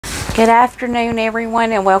Good afternoon,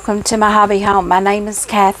 everyone, and welcome to my hobby home. My name is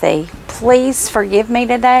Cathy. Please forgive me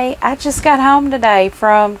today. I just got home today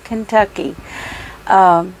from Kentucky.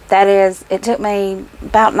 It took me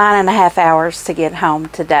about 9.5 hours to get home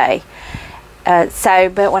today.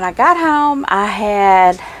 But when I got home, I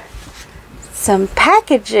had some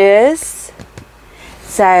packages.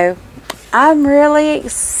 So I'm really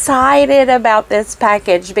excited about this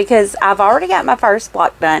package because I've already got my first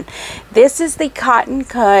block done. This is the Cotton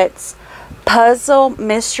Cuts Puzzle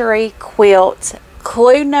Mystery Quilt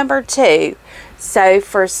Clue number 2. So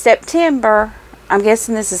for September, I'm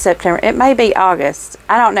guessing this is September. It may be August.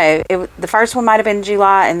 I don't know. The first one might have been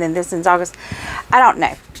July and then this one's August. I don't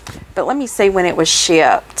know. But let me see when it was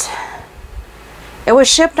shipped. It was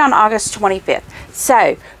shipped on August 25th.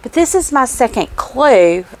 So, but this is my second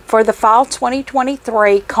clue for the Fall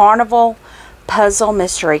 2023 Carnival Puzzle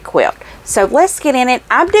Mystery Quilt. So let's get in it.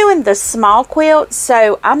 I'm doing the small quilt,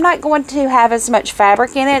 so I'm not going to have as much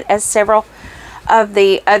fabric in it as several of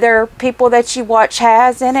the other people that you watch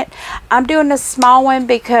has in it. I'm doing the small one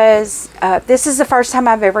because this is the first time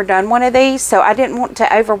I've ever done one of these, so I didn't want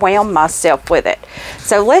to overwhelm myself with it.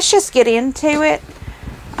 So let's just get into it.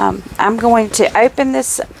 I'm going to open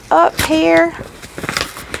this up here.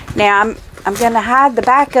 Now I'm going to hide the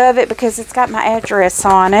back of it because it's got my address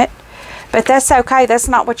on it. But that's okay. That's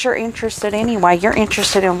not what you're interested in anyway. You're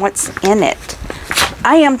interested in what's in it.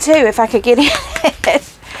 I am too, if I could get in it.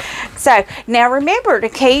 So now remember to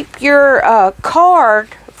keep your card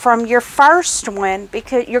from your first one,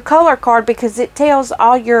 because your color card, because it tells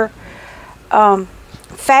all your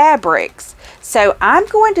fabrics. So I'm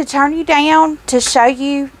going to turn you down to show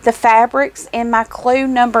you the fabrics in my clue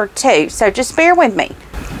number 2. So just bear with me.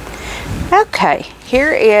 Okay,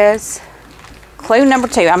 here is clue number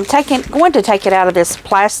 2. I'm going to take it out of this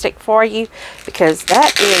plastic for you because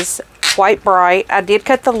that is quite bright. I did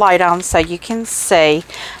cut the light on so you can see.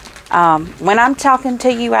 When I'm talking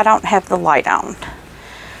to you, I don't have the light on.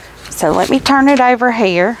 So let me turn it over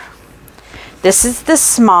here. This is the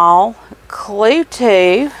small clue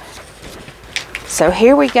 2. So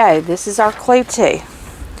here we go. This is our clue 2.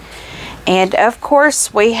 And of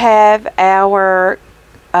course we have our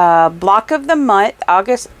block of the month,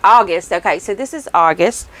 August. Okay, so this is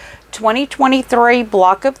August 2023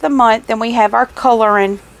 block of the month. Then we have our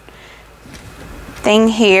coloring thing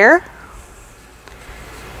here.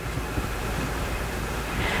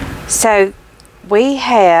 So we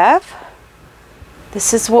have,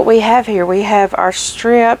 this is what we have here. We have our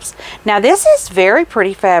strips. Now this is very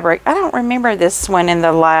pretty fabric. I don't remember this one in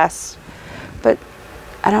the last, but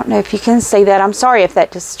I don't know if you can see that. I'm sorry if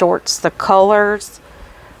that distorts the colors.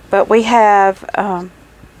 But we have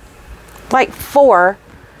like 4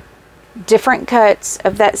 different cuts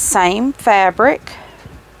of that same fabric.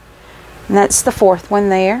 And that's the 4th one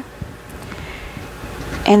there.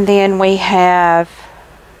 And then we have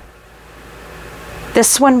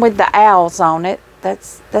this one with the owls on it.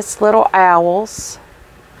 That's little owls.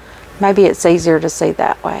 Maybe it's easier to see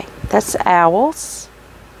that way. That's owls.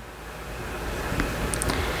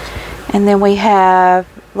 And then we have,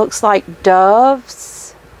 looks like doves.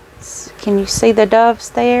 Can you see the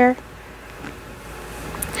doves there?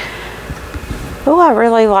 Oh, I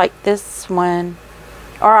really like this one.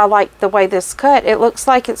 Or I like the way this cut. It looks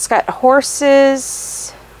like it's got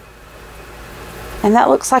horses. And that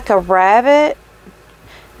looks like a rabbit.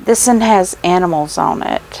 This one has animals on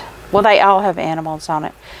it. Well, they all have animals on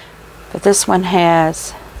it. But this one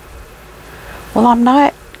has... Well, I'm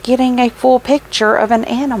not getting a full picture of an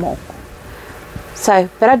animal. So,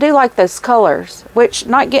 but I do like those colors, which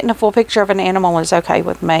not getting a full picture of an animal is okay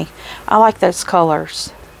with me. I like those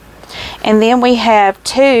colors. And then we have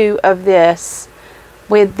 2 of this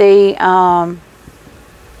with the,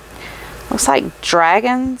 looks like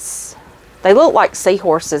dragons. They look like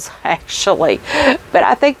seahorses actually, but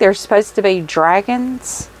I think they're supposed to be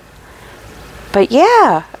dragons. But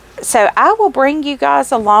yeah, so I will bring you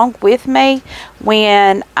guys along with me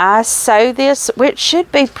when I sew this, which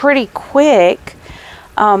should be pretty quick.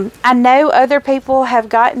 I know other people have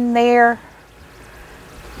gotten their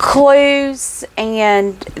clues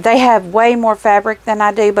and they have way more fabric than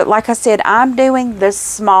I do, but like I said, I'm doing the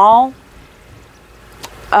small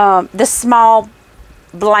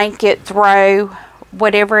blanket throw,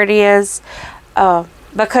 whatever it is,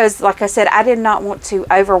 because like I said, I did not want to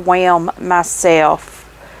overwhelm myself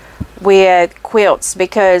with quilts,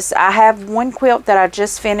 because I have one quilt that I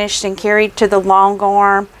just finished and carried to the long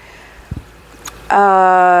arm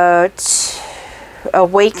a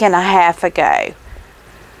week and a half ago.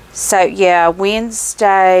 So yeah, this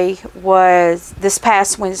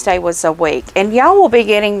past Wednesday was a week, and y'all will be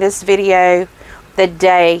getting this video the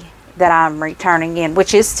day that I'm returning in,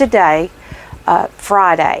 which is today,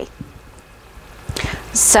 Friday.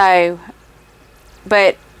 So,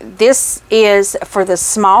 but this is for the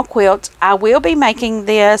small quilt. I will be making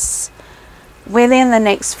this within the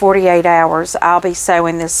next 48 hours. I'll be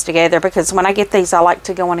sewing this together, because when I get these, I like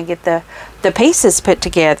to go in and get the pieces put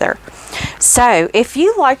together. So if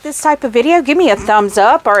you like this type of video, give me a thumbs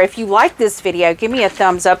up. Or if you like this video, give me a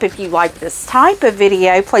thumbs up. If you like this type of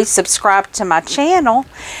video, please subscribe to my channel.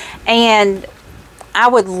 And I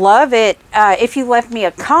would love it if you left me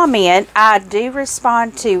a comment. I do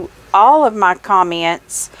respond to all of my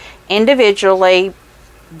comments individually,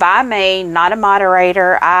 by me, not a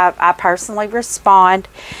moderator. I personally respond.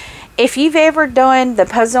 If you've ever done the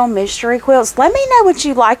puzzle mystery quilts, let me know what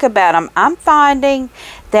you like about them. I'm finding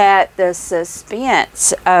that the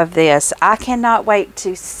suspense of this, I cannot wait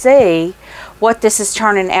to see what this is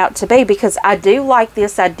turning out to be, because I do like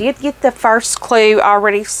this. I did get the first clue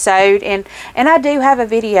already sewed, and I do have a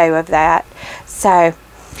video of that. So,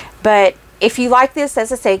 but if you like this,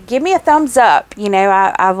 as I said, give me a thumbs up. You know,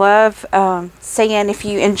 I love seeing if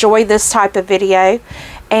you enjoy this type of video.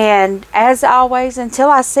 And as always, until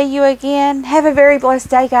I see you again, have a very blessed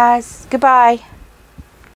day, guys. Goodbye.